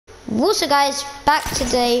Also guys, back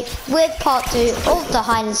today with part 2 of the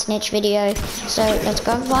hide and snitch video. So let's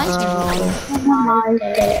go and find some people.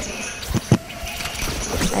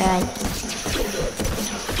 Alright.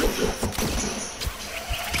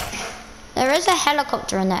 There is a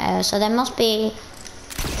helicopter in the air, so there must be...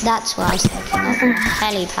 That's what I was thinking, like a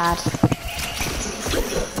helipad.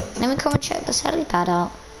 Let me come and check this helipad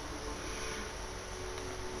out.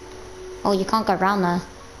 Oh, you can't go around there.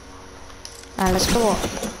 Alright, let's go up.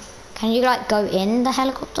 Can you like go in the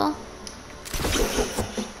helicopter?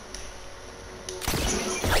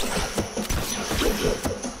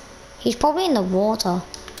 He's probably in the water.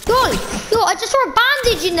 Yo, I just saw a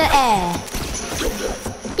bandage in the air.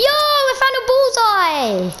 Yo, I found a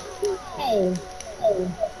bullseye.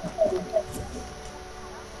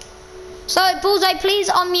 So, bullseye, please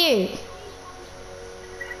unmute.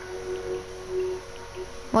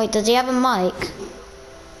 Wait, does he have a mic?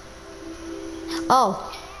 Oh.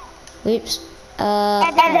 Oops.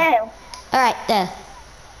 Alright, there.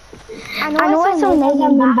 I know I saw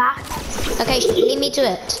Nathan back. Okay, lead me to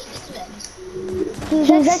it. He's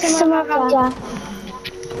like somewhere around there.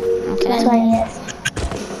 Okay. That's where he is.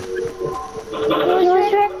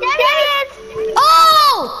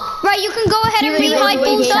 Oh! Right, you can go ahead and re-hide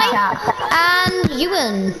bullseye. And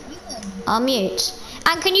Ewan. Unmute.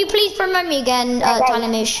 And can you please promote me again,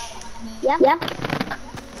 Tyler-Moosh? Yeah.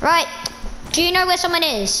 Right. Do you know where someone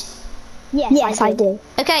is? Yes, I do.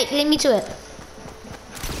 Okay, lead me to it.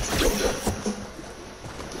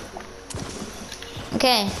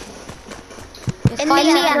 Okay. You're 5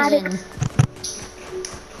 seconds in.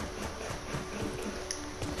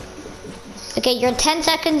 Okay, you're 10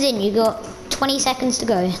 seconds in. You got 20 seconds to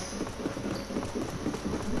go.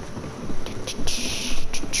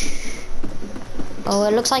 Oh,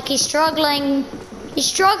 it looks like he's struggling. He's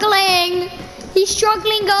struggling. He's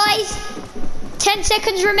struggling, guys. 10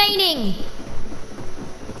 seconds remaining.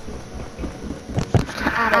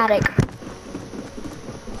 Attic.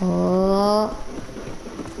 Oh.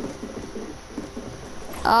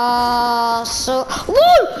 So.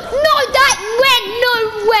 Whoa! No, that went no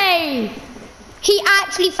way! He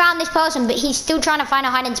actually found this person, but he's still trying to find a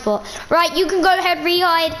hiding spot. Right, you can go ahead,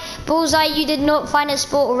 re-hide. Bullseye, you did not find a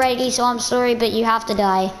spot already, so I'm sorry, but you have to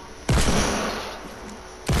die.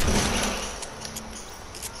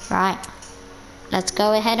 Right. Let's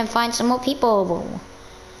go ahead and find some more people.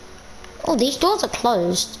 Oh, these doors are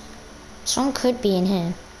closed. Someone could be in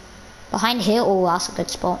here. Behind here, oh, that's a good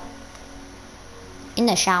spot. In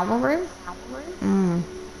the shower room?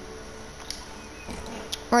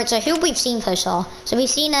 Right, so who we've seen so far? So we've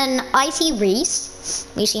seen an Icy Reese,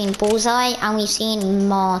 we've seen Bullseye, and we've seen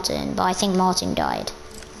Martin, but I think Martin died.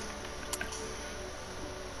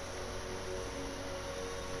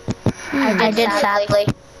 I did, sadly.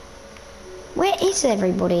 Where is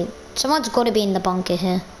everybody? Someone's got to be in the bunker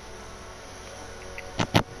here.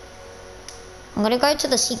 I'm gonna go to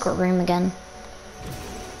the secret room again.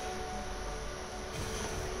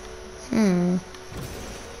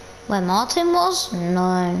 Where Martin was?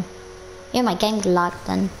 No. Yeah, my game lagged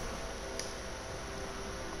then.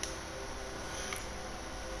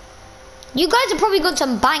 You guys have probably got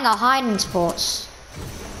some banger hiding spots.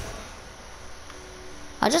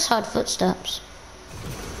 I just heard footsteps.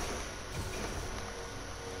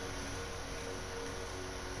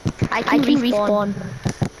 I can respawn.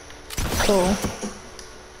 Cool.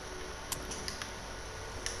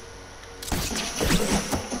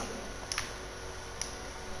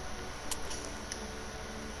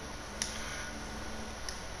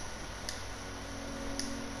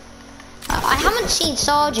 I haven't seen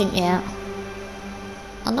Sergeant yet.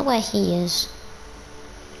 I wonder where he is.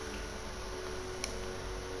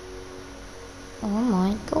 Oh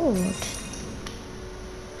my god.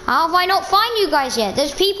 How have I not found you guys yet?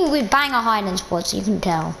 There's people with banger hiding spots, you can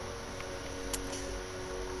tell.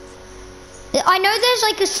 I know there's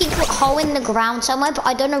like a secret hole in the ground somewhere, but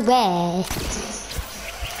I don't know where.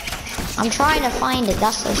 I'm trying to find it,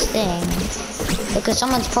 that's the thing. Because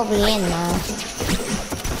someone's probably in there.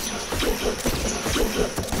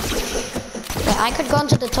 Wait, I could go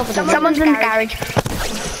onto the top of the Someone's in the garage.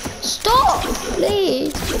 Stop,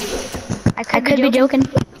 please. I could be joking.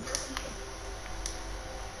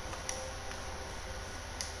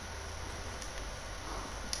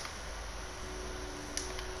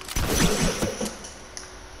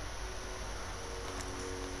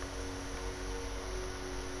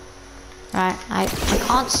 Right, I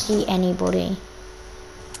can't see anybody.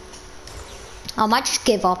 I might just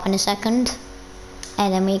give up in a second.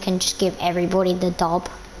 And then we can just give everybody the dub.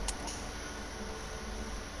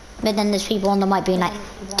 But then there's people on the mic being like,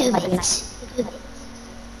 do it.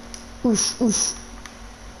 Oof, oof.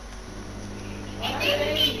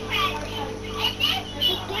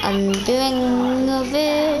 I'm doing a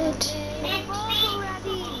bit.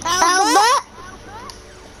 Albert?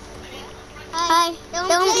 Hi. Don't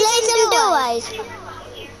play some duos.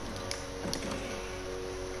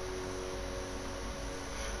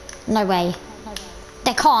 No way.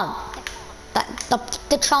 They can't.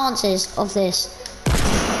 The chances of this.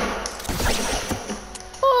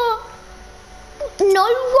 Oh. No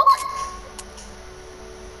one.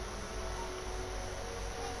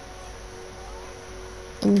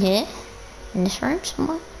 In here? In this room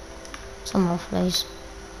somewhere? Somewhere, please.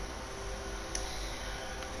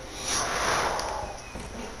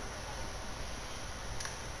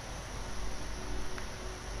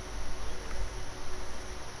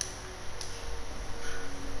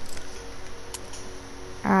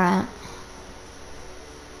 Alright.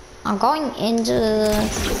 I'm going into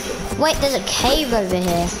the... Wait, there's a cave over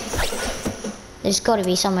here. There's gotta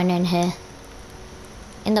be someone in here.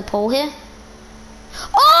 In the pool here?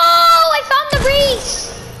 Oh! I found the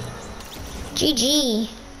reeds! GG.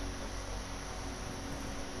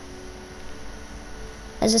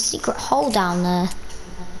 There's a secret hole down there.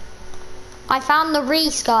 I found the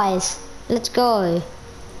reeds, guys. Let's go.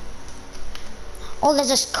 Oh,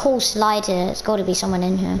 there's a cool slide here. There's got to be someone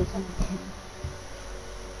in here.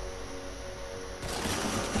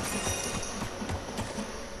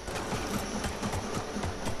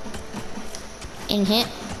 In here.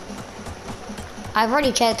 I've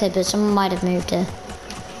already checked it, but someone might have moved here.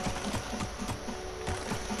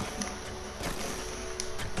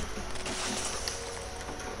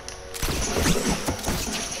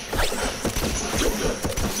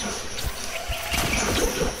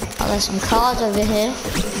 Oh, there's some cars over here.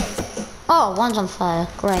 Oh, one's on fire.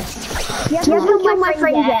 Great. You haven't killed my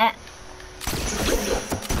friend yet.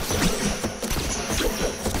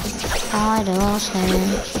 I don't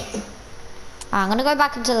snitch. I'm gonna go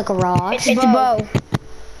back into the garage. It's a bow.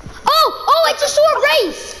 Oh, I just saw a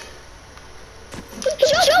wraith. He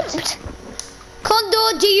jumped.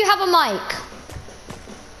 Condor, do you have a mic?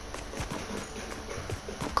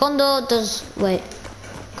 Condor does, wait.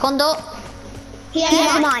 Condor? He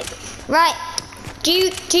has a mic. Right. Do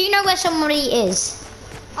you know where somebody is?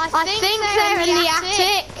 I think they're in the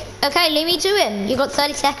attic. Okay, lead me to him. You got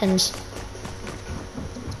 30 seconds.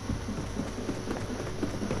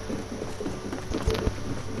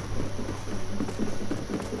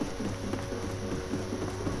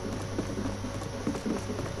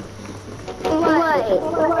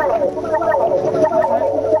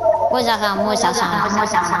 Where's that sound? Where's that sound?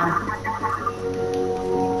 Where's that sound?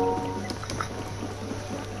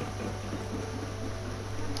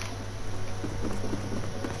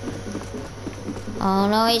 Oh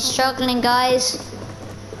no, he's struggling, guys.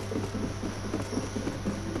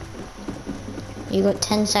 You got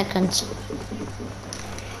 10 seconds.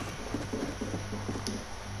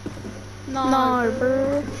 No,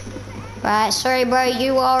 bro. Right, sorry bro,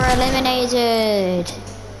 you are eliminated.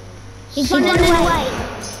 He's running away.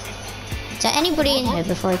 Is there anybody in here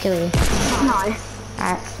before I kill you? No.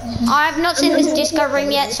 Alright. I've not seen this disco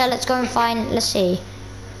room yet, so let's go and find, let's see.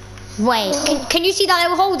 Wait, can you see that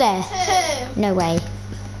little hole there? No way.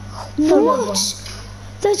 What?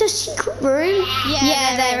 There's a secret room?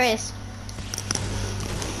 Yeah, there is.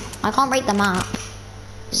 I can't read the map.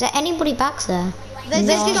 Is there anybody back there? There's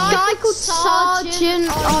this guy called Sergeant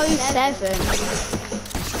 07.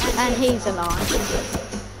 And he's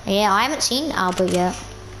alive. Yeah, I haven't seen Albert yet.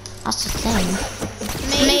 That's the thing.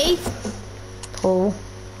 Me? Paul.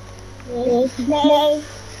 No.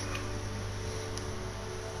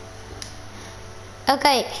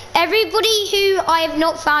 Okay, everybody who I have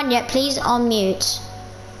not found yet, please unmute.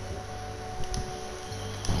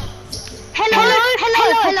 Hello.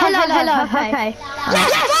 Okay.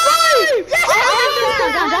 Yes,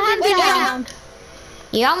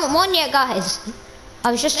 You haven't won yet, guys.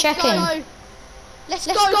 I was just checking. Let's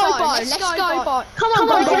go, boy. Let's go, boy. Come on,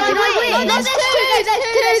 boys. There's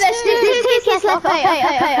two. Okay.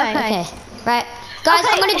 Okay, right. Guys,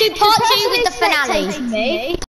 I'm gonna do part 2 with the finale. Me.